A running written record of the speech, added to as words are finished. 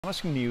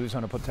Promising news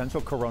on a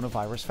potential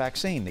coronavirus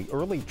vaccine. The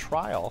early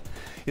trial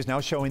is now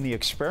showing the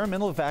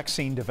experimental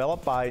vaccine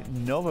developed by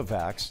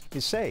Novavax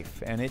is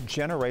safe and it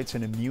generates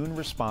an immune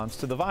response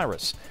to the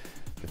virus.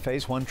 The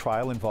phase 1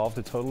 trial involved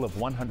a total of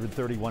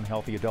 131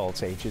 healthy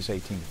adults ages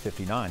 18 to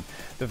 59.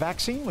 The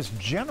vaccine was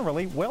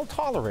generally well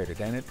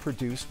tolerated and it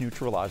produced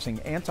neutralizing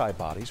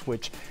antibodies,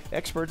 which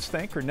experts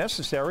think are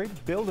necessary to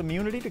build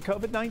immunity to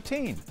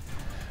COVID-19.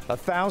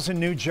 1,000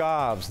 new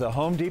jobs. The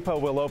Home Depot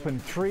will open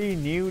 3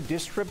 new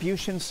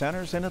distribution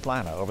centers in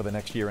Atlanta over the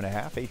next year and a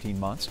half, 18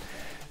 months.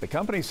 The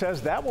company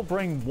says that will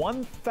bring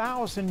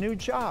 1,000 new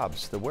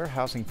jobs. The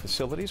warehousing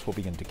facilities will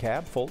be in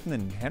DeKalb, Fulton,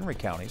 and Henry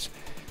counties.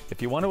 If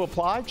you want to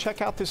apply,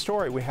 check out this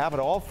story. We have it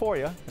all for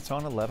you. It's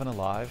on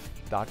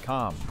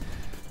 11alive.com.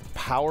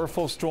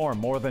 Powerful storm.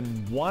 More than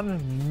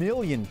 1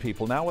 million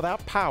people now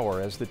without power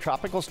as the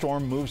tropical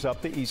storm moves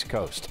up the East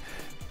Coast.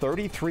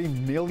 33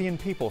 million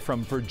people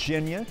from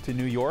Virginia to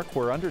New York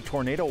were under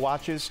tornado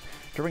watches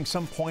during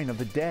some point of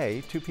the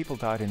day. 2 people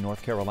died in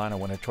North Carolina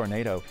when a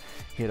tornado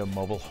hit a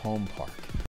mobile home park.